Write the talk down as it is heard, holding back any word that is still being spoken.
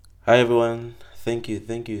Hi everyone. Thank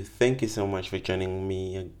you so much for joining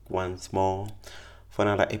me once more for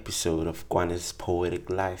another episode of Kwane's Poetic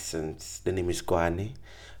License. The name is Kwane,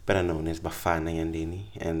 better known as Bafana Yandini,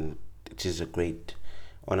 and it is a great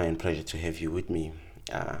honor and pleasure to have you with me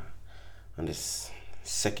uh, on this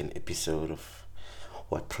second episode of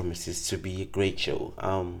what promises to be a great show.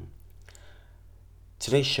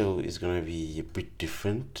 Today's show is gonna be a bit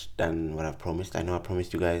different than what I promised. I know I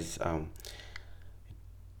promised you guys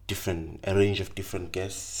different a range of different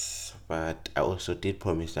guests, but I also did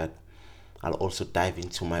promise that I'll also dive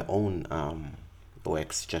into my own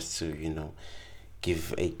works just to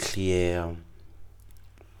give a clear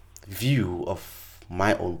view of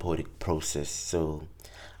my own poetic process. So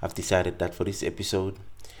I've decided that for this episode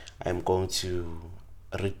I'm going to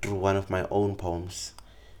read through one of my own poems.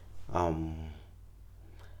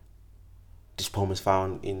 This poem is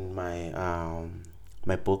found in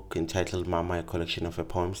my book entitled Mama, a collection of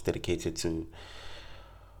poems dedicated to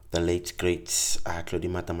the late great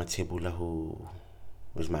Claudine Matebula, who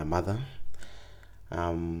was my mother.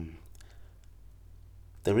 Um,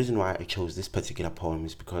 the reason why I chose this particular poem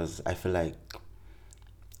is because I feel like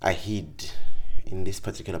I hid in this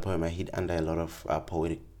particular poem. I hid under a lot of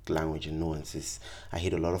poetic language and nuances. I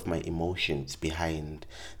hid a lot of my emotions behind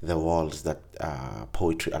the walls that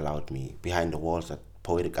poetry allowed me, behind the walls that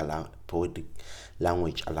poetic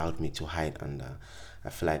language allowed me to hide under. I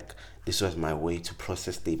feel like this was my way to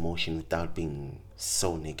process the emotion without being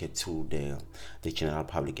so naked to the general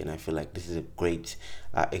public, and I feel like this is a great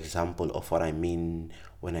example of what I mean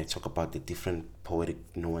when I talk about the different poetic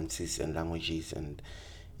nuances and languages and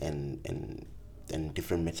and and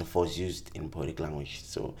different metaphors used in poetic language.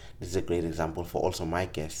 So this is a great example for also my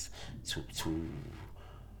guests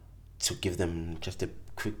to give them just a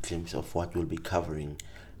quick glimpse of what we'll be covering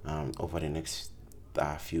over the next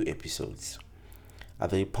few episodes.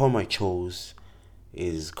 The poem I chose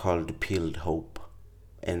is called Peeled Hope,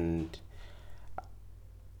 and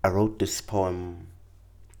I wrote this poem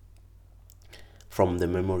from the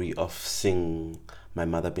memory of seeing my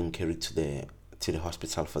mother being carried to the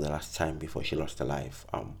hospital for the last time before she lost her life.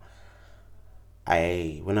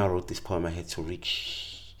 I When I wrote this poem, I had to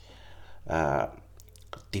reach uh,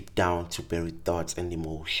 deep down to bury thoughts and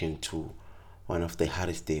emotion to one of the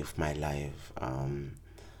hardest days of my life.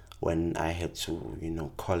 When I had to,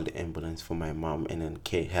 call the ambulance for my mom and then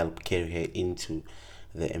help carry her into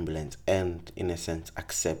the ambulance, and in a sense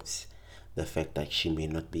accept the fact that she may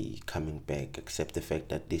not be coming back, accept the fact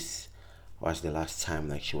that this was the last time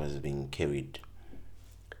that she was being carried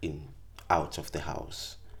in out of the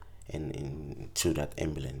house and into that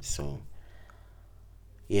ambulance. So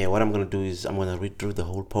yeah, what I'm gonna do is I'm gonna read through the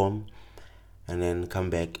whole poem and then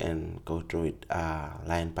come back and go through it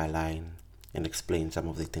line by line and explain some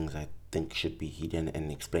of the things I think should be hidden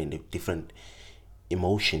and explain the different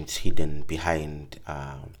emotions hidden behind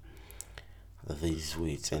these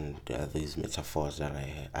words and these metaphors that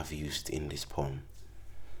I've used in this poem.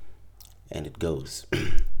 And it goes: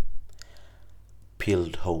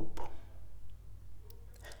 Peeled hope.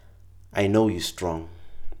 I know you strong.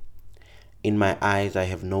 In my eyes, I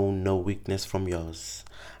have known no weakness from yours.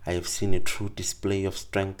 I have seen a true display of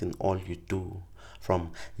strength in all you do,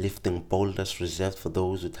 from lifting boulders reserved for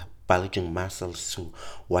those with bulging muscles to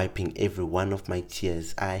wiping every one of my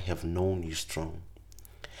tears. I have known you strong.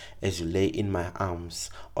 As you lay in my arms,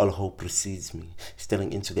 all hope precedes me,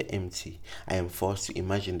 staring into the empty. I am forced to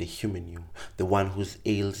imagine the human you, the one whose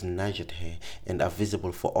ails nudge at her and are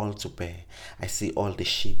visible for all to bear. I see all the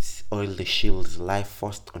sheets, all the shields lie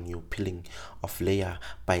forced on you, peeling off layer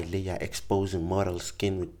by layer, exposing mortal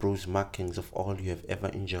skin with bruised markings of all you have ever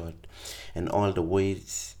endured, and all the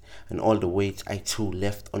weight I too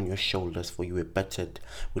left on your shoulders, for you were battered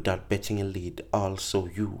without betting a lead, all so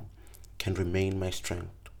you can remain my strength.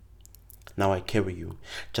 Now I carry you,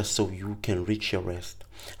 just so you can reach your rest.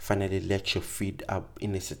 Finally, let your feet up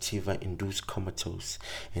in a sativa induced comatose,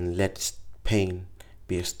 and let pain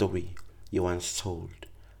be a story you once told.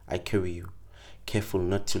 I carry you, careful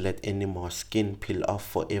not to let any more skin peel off,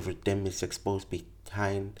 for every dermis exposed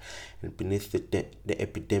behind and beneath the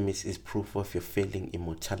epidermis is proof of your failing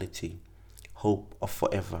immortality. Hope of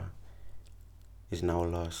forever is now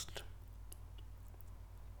lost.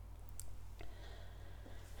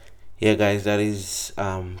 Yeah, guys, that is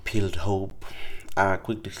Peeled Hope.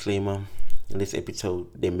 Quick disclaimer: in this episode,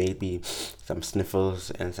 there may be some sniffles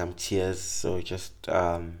and some tears, so just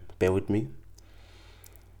bear with me.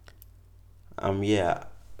 Yeah,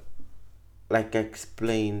 like I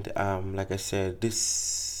explained, like I said,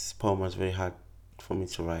 this poem was very hard for me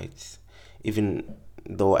to write, even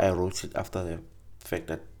though I wrote it after the fact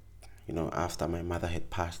that after my mother had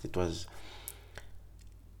passed.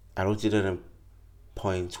 I wrote it at a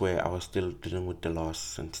point where I was still dealing with the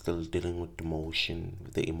loss and still dealing with the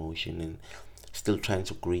emotion, and still trying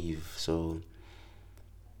to grieve. So,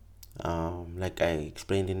 like I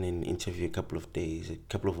explained in an interview a couple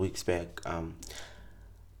of weeks back,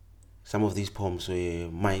 some of these poems were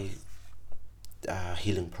my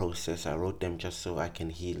healing process. I wrote them just so I can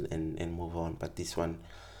heal and move on. But this one,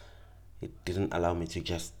 it didn't allow me to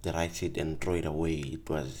just write it and throw it away. It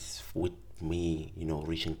was with me,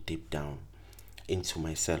 reaching deep down into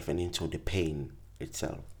myself and into the pain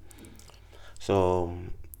itself. So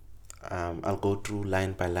I'll go through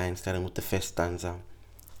line by line, starting with the first stanza,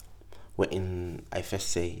 wherein I first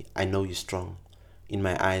say, I know you're strong. In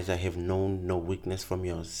my eyes, I have known no weakness from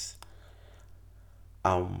yours.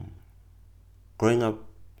 Growing up,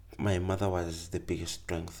 my mother was the biggest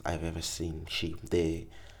strength I've ever seen. The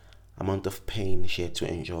amount of pain she had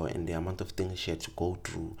to endure and the amount of things she had to go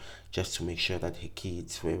through just to make sure that her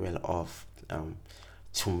kids were well off.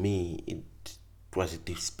 To me, it was a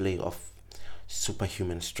display of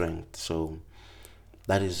superhuman strength. So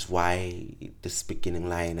that is why this beginning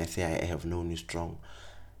line, I say, I have known you strong.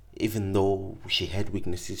 Even though she had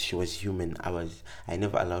weaknesses, she was human. I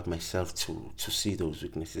never allowed myself to see those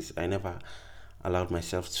weaknesses. I never allowed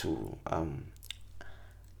myself to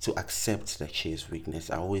accept that she has weakness.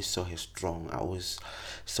 I always saw her strong. I always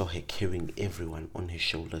saw her carrying everyone on her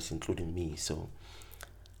shoulders, including me. So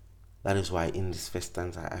that is why in this first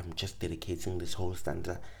stanza, I'm just dedicating this whole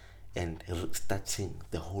stanza and starting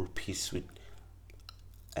the whole piece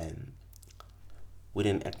um, with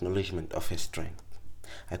an acknowledgement of her strength.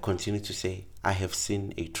 I continue to say, I have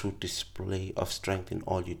seen a true display of strength in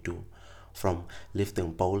all you do, from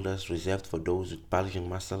lifting boulders reserved for those with bulging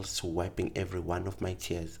muscles to wiping every one of my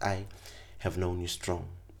tears. I have known you strong.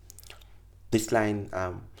 This line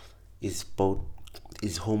is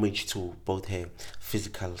homage to both her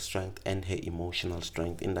physical strength and her emotional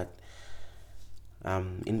strength. In that,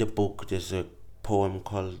 in the book, there's a poem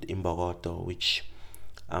called Imbogoto, which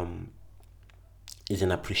is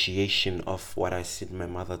an appreciation of what I seen my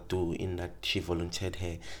mother do, in that she volunteered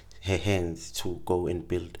her hands to go and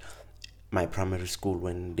build my primary school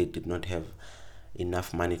when they did not have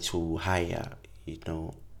enough money to hire,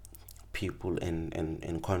 people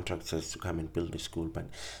and contractors to come and build the school. But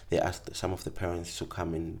they asked some of the parents to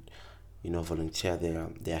come and volunteer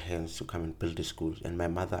their hands to come and build the school. And my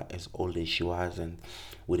mother, as old as she was and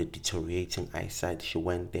with a deteriorating eyesight, she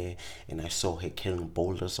went there, and I saw her carrying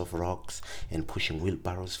boulders of rocks and pushing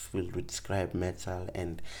wheelbarrows filled with scrap metal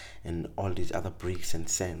and all these other bricks and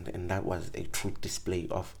sand. And that was a true display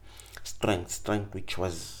of strength which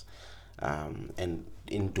was and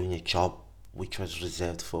in doing a job which was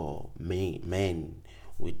reserved for men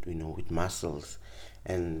with muscles.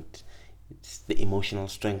 And it's the emotional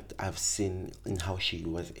strength I've seen in how she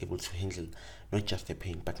was able to handle not just the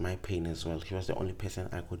pain but my pain as well. She was the only person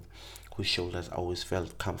whose shoulders I always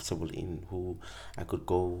felt comfortable in, who I could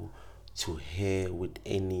go to her with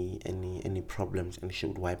any problems, and she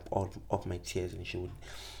would wipe all of my tears and she would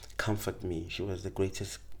comfort me. She was the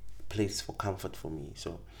greatest place for comfort for me.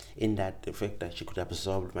 So in that, the fact that she could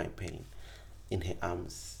absorb my pain in her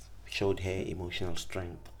arms showed her emotional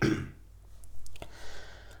strength.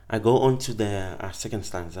 I go on to the second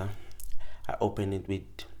stanza. I open it with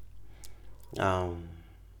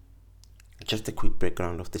just a quick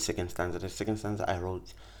background of the second stanza. The second stanza I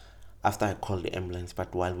wrote after I called the ambulance,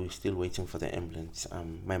 but while we were still waiting for the ambulance.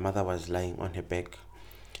 My mother was lying on her back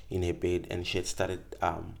in her bed, and she had started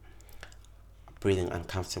breathing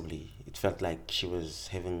uncomfortably. It felt like she was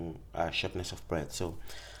having a shortness of breath. So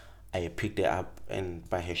I picked her up and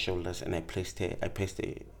by her shoulders, and I placed her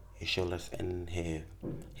shoulders and her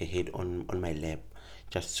head on my lap,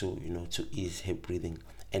 just to ease her breathing.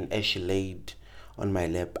 And as she laid on my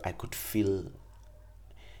lap, I could feel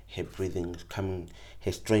her breathing coming,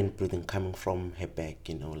 her strained breathing coming from her back,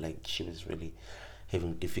 like she was really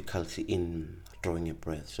having difficulty in drawing a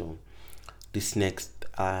breath. So this next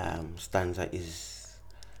stanza is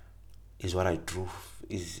what I drew,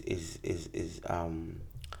 is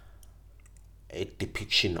a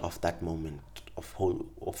depiction of that moment of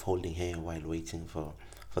holding her while waiting for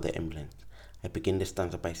the ambulance. I begin the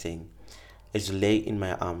stanza by saying, as you lay in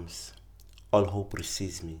my arms, all hope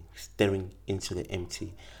recedes me, staring into the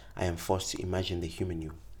empty. I am forced to imagine the human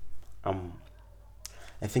you.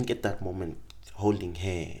 I think at that moment, holding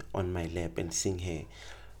her on my lap and seeing her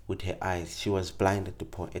with her eyes, she was blind at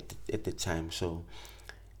the time, so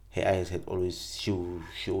her eyes had always, she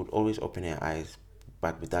would always open her eyes,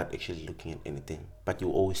 but without actually looking at anything. But you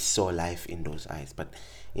always saw life in those eyes. But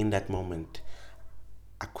in that moment,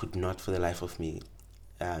 I could not for the life of me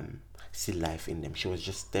see life in them. She was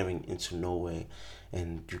just staring into nowhere,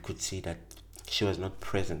 and you could see that she was not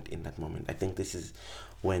present in that moment. I think this is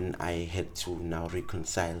when I had to now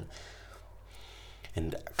reconcile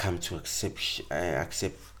and come to accepting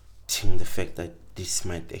the fact that this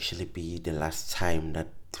might actually be the last time that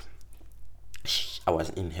I was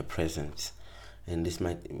in her presence, and this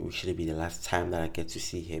might actually be the last time that I get to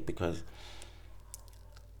see her, because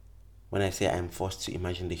when I say I'm forced to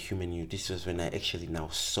imagine the human you, this was when I actually now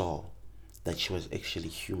saw that she was actually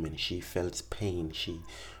human. She felt pain. She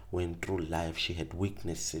went through life. She had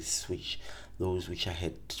weaknesses, which I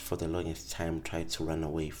had for the longest time tried to run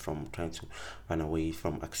away from, trying to run away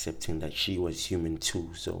from accepting that she was human too.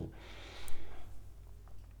 So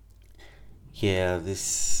yeah,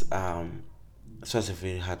 this was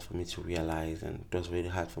very hard for me to realize, and it was very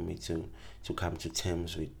hard for me to come to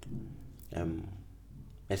terms with.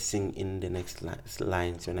 I sing in the next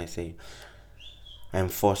lines when I say, I am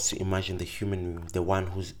forced to imagine the human you, the one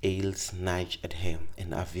whose ails nudge at her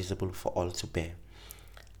and are visible for all to bear.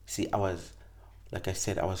 See, like I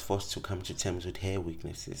said, I was forced to come to terms with her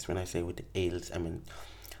weaknesses. When I say with ails, I mean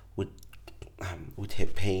with her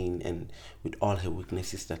pain and with all her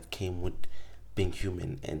weaknesses that came with being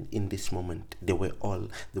human. And in this moment, there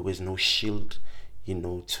was no shield,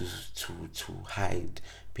 to hide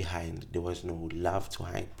behind. There was no love to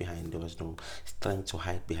hide behind. There was no strength to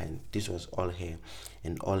hide behind. This was all her,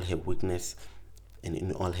 and all her weakness, and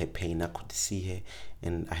in all her pain. I could see her,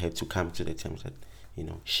 and I had to come to the terms that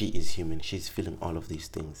she is human. She's feeling all of these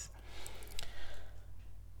things.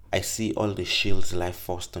 I see all the shields life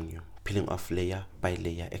forced on you, peeling off layer by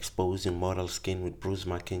layer, exposing mortal skin with bruise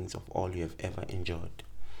markings of all you have ever endured.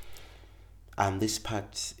 This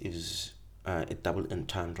part is a double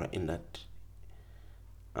entendre in that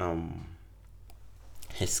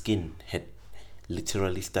her skin had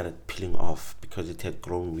literally started peeling off because it had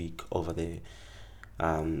grown weak over the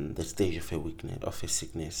stage of her weakness, of her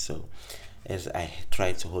sickness. So as I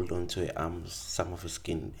tried to hold on to her arms, some of her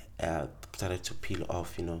skin started to peel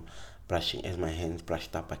off, brushing as my hands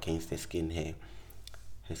brushed up against her skin.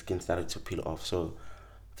 Her skin started to peel off. So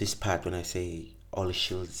this part, when I say all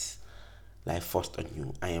shields life forced on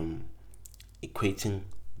you, I am equating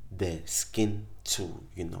the skin to,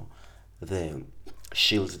 the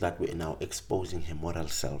shields that were now exposing her moral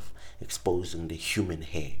self, exposing the human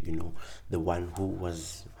hair, the one who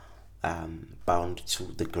was bound to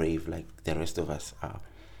the grave like the rest of us are.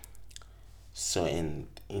 So in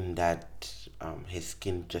that, her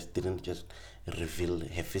skin just didn't just reveal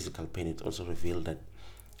her physical pain, it also revealed that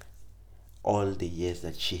all the years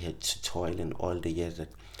that she had to toil, and all the years that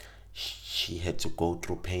she had to go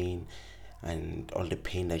through pain, and all the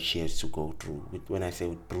pain that she has to go through. When I say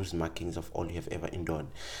with bruise markings of all you have ever endured,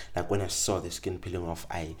 like when I saw the skin peeling off,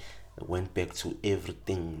 I went back to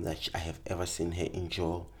everything that I have ever seen her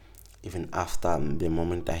endure. Even after the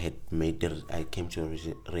moment I came to a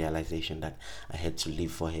realization that I had to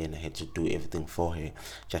live for her and I had to do everything for her,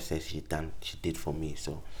 just as she did for me.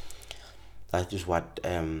 So that is what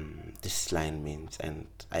this line means. And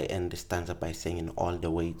I end the stanza by saying, in all the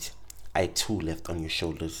weight I too left on your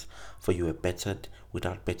shoulders, for you were battered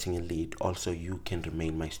without betting a lead. Also, you can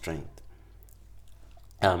remain my strength.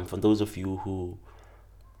 For those of you who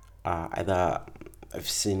either have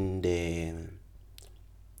seen the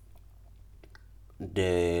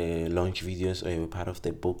launch videos, or were part of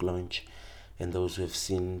the book launch, and those who have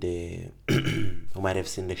seen who might have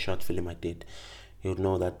seen the short film I did, you would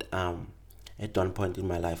know that at one point in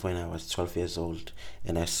my life, when I was 12 years old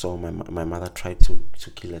and I saw my mother try to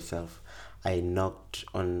kill herself, I knocked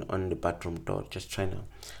on the bathroom door, just trying to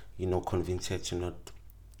convince her to not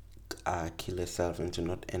kill herself and to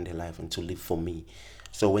not end her life and to live for me.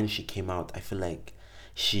 So when she came out, I feel like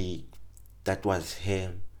that was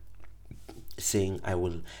her saying, I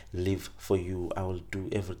will live for you, I will do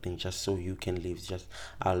everything just so you can live,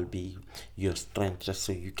 I'll be your strength just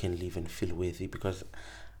so you can live and feel worthy. Because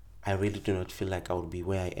I really do not feel like I would be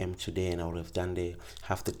where I am today, and I would have done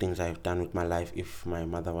half the things I've done with my life if my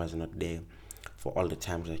mother was not there for all the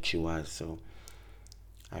times that she was. So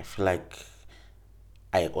I feel like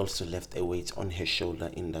I also left a weight on her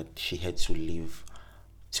shoulder, in that she had to live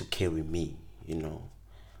to carry me,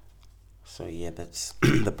 So yeah, that's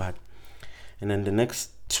the part. And then the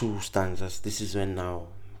next two stanzas, this is when now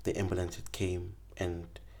the ambulance had came, and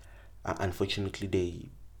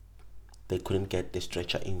unfortunately they couldn't get the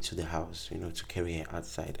stretcher into the house, to carry her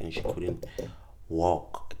outside, and she couldn't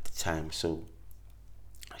walk at the time. So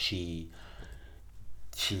they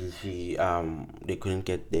couldn't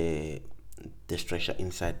get the stretcher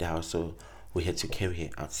inside the house, so we had to carry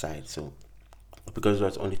her outside. So because there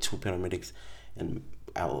was only two paramedics, and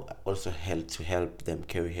I also had to help them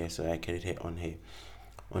carry her, so I carried her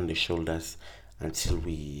on the shoulders until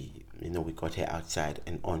we got her outside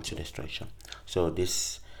and onto the stretcher. So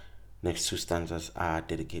this next two stanzas are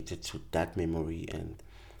dedicated to that memory, and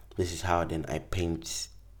this is how then I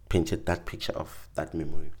painted that picture of that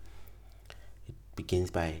memory. It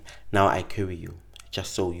begins by, now I carry you,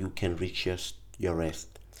 just so you can reach your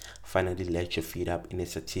rest. Finally let your feet up in a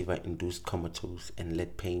sativa-induced comatose, and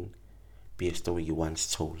let pain be a story you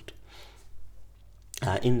once told.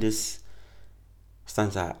 In this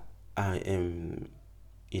stanza, I am,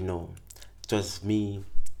 it was me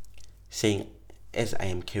saying, as I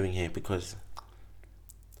am carrying her, because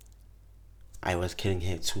I was carrying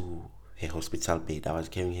her to her hospital bed. I was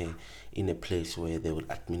carrying her in a place where they would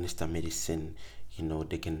administer medicine.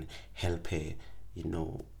 They can help her,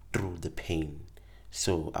 through the pain.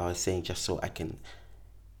 So I was saying, just so I can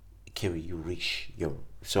carry you,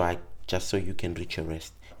 just so you can reach your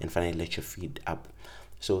rest and finally let your feet up.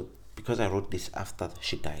 So because I wrote this after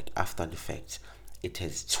she died, after the fact, it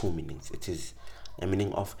has two meanings. It is a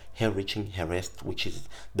meaning of her reaching her rest, which is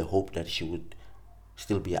the hope that she would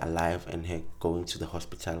still be alive, and her going to the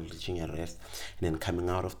hospital, reaching her rest, and then coming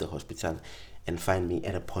out of the hospital and find me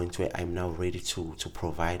at a point where I'm now ready to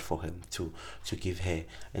provide for her, to give her,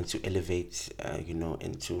 and to elevate,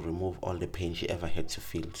 and to remove all the pain she ever had to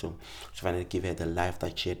feel. So to finally give her the life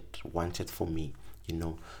that she had wanted for me,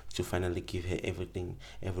 to finally give her everything,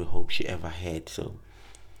 every hope she ever had. So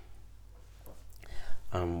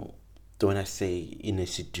when I say in a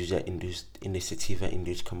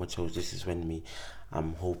sativa-induced comatose, this is when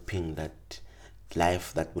I'm hoping that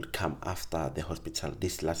life that would come after the hospital,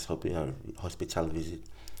 this last hospital visit,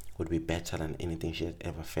 would be better than anything she had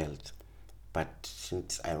ever felt. But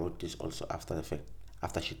since I wrote this also after the fact,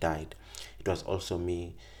 after she died, it was also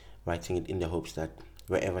me writing it in the hopes that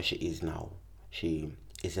wherever she is now, she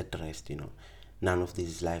is at rest. None of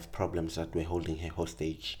these life problems that were holding her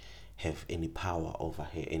hostage have any power over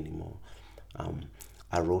her anymore.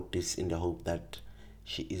 I wrote this in the hope that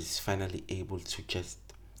she is finally able to just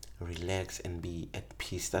relax and be at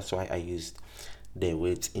peace. That's why I used the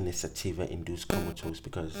words in a sativa-induced comatose,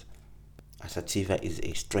 because a sativa is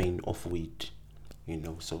a strain of weed,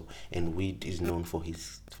 So, and weed is known for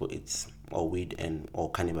its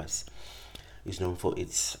or cannabis is known for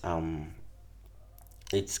its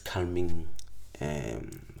calming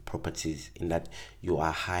properties, in that you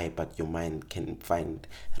are high but your mind can find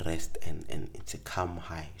rest, and it's a calm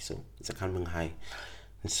high. So it's a calming high.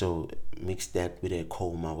 And so mix that with a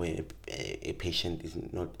coma where a patient does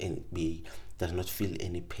not feel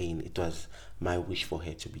any pain. It was my wish for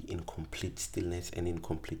her to be in complete stillness and in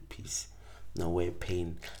complete peace, now where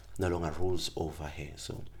pain no longer rules over her.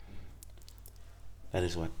 So that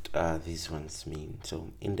is what these ones mean.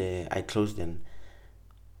 So I closed then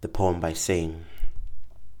the poem by saying,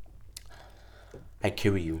 I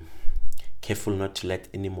carry you, careful not to let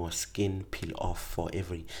any more skin peel off, for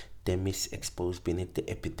every dermis exposed beneath the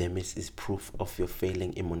epidermis is proof of your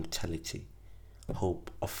failing immortality.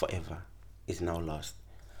 Hope of forever is now lost.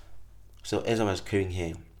 So as I was carrying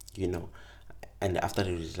her, and after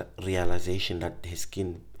the realization that her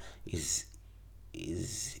skin is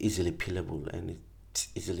easily peelable, and it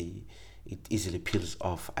easily peels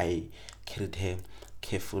off, I carried her,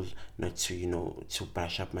 careful not to to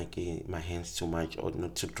brush up my hands too much, or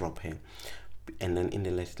not to drop her. And then in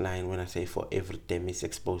the last line, when I say for every dermis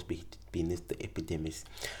exposed beneath the epidermis,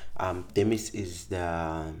 dermis is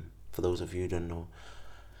for those of you who don't know,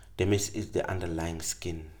 dermis is the underlying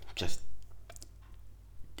skin,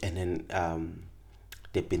 and then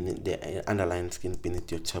the underlying skin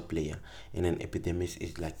beneath your top layer, and then epidermis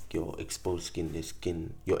is like your exposed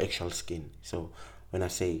skin, your actual skin. So when I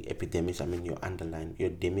say epidermis, I mean your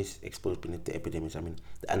dermis exposed beneath the epidermis, I mean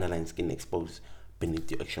the underlying skin exposed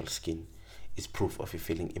beneath your actual skin is proof of your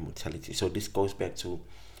feeling immortality. So this goes back to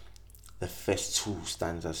the first two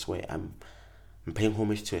stanzas, where I'm paying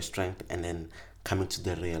homage to her strength, and then coming to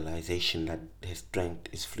the realization that her strength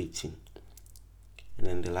is fleeting. And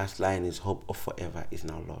then the last line is, hope of forever is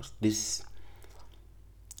now lost. This,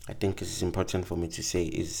 I think, is important for me to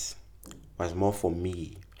say, was more for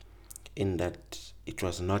me, in that it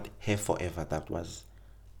was not her forever that was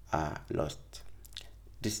lost.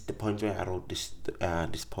 The point where I wrote this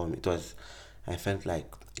poem, I felt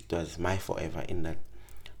like it was my forever, in that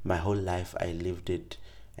my whole life I lived it,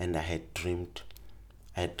 and I had dreamt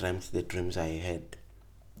the dreams I had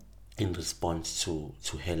in response to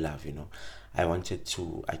her love. I wanted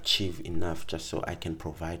to achieve enough just so I can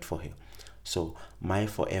provide for her. So my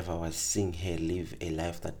forever was seeing her live a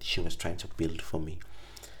life that she was trying to build for me.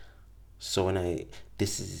 So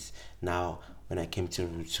this is now when I came to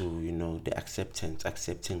the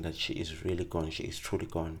accepting that she is really gone, she is truly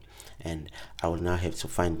gone, and I will now have to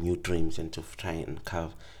find new dreams and to try and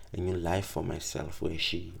carve a new life for myself where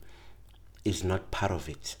she is not part of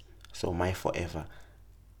it. So my forever,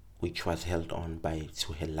 which was held on by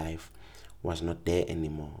to her life, was not there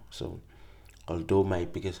anymore. So although my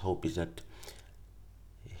biggest hope is that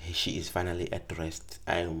she is finally at rest,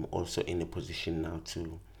 I am also in a position now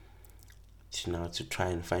to try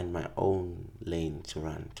and find my own lane to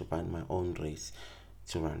run, to find my own race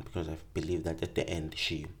to run, because I believe that at the end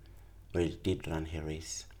she really did run her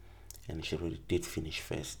race, and she really did finish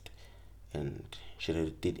first, and she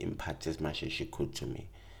really did impart as much as she could to me,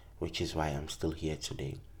 which is why I'm still here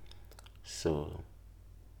today. So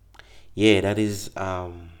yeah, that is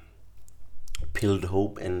Pilled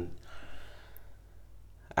Hope. And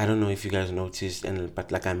I don't know if you guys noticed,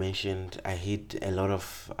 but like I mentioned, I hid a lot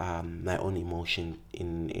of my own emotion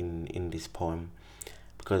in this poem,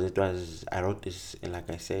 because I wrote this, like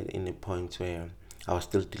I said, in a point where I was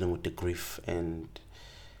still dealing with the grief, and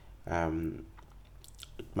um,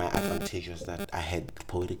 my advantage was that I had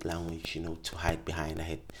poetic language, to hide behind. I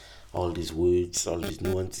had all these words, all these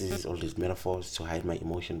nuances, all these metaphors to hide my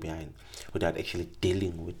emotion behind, without actually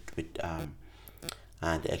dealing with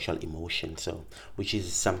the actual emotion. So, which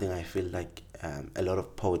is something I feel like a lot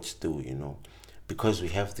of poets do, because we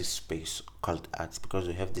have this space called arts, because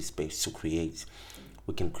we have this space to create.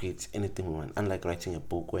 We can create anything we want. Unlike writing a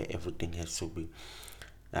book where everything has to be,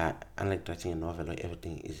 unlike writing a novel where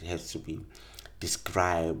has to be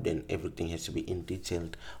described and everything has to be in detail.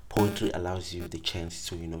 Poetry allows you the chance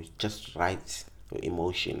to just write your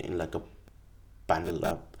emotion in like a bundled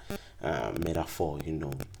up metaphor.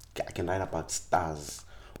 I can write about stars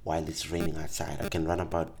while it's raining outside. I can write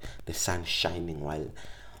about the sun shining while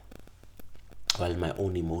my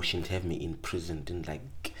own emotions have me imprisoned in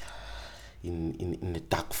like in the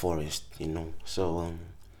dark forest. So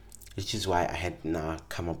which is why I had now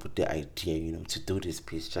come up with the idea, to do this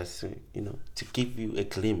piece, just to give you a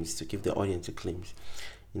glimpse, to give the audience a glimpse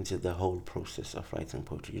into the whole process of writing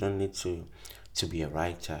poetry. You don't need to be a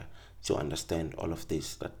writer to understand all of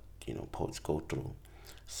this that poets go through.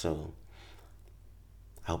 So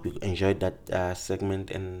I hope you enjoyed that segment,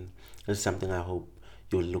 and it's something I hope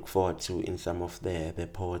you'll look forward to in some of the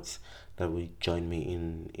poets that will join me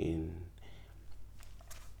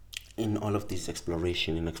in all of this exploring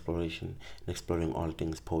all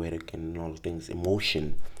things poetic and all things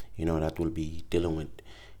emotion, that we'll be dealing with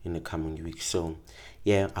in the coming weeks. So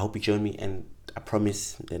yeah, I hope you join me, and I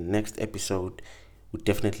promise the next episode we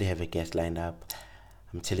definitely have a guest lined up.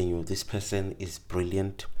 I'm telling you, this person is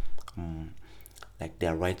brilliant. Like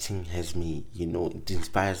their writing has me, it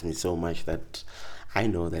inspires me so much that I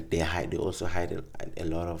know that they also hide a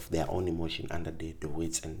lot of their own emotion under the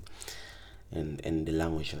words and the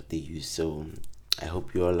language that they use. So I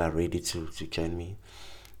hope you all are ready to join me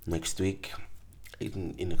next week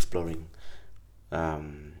in exploring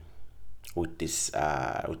with this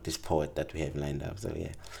poet that we have lined up. So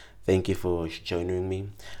yeah, thank you for joining me.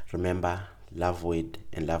 Remember, love word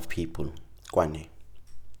and love people. Kwane.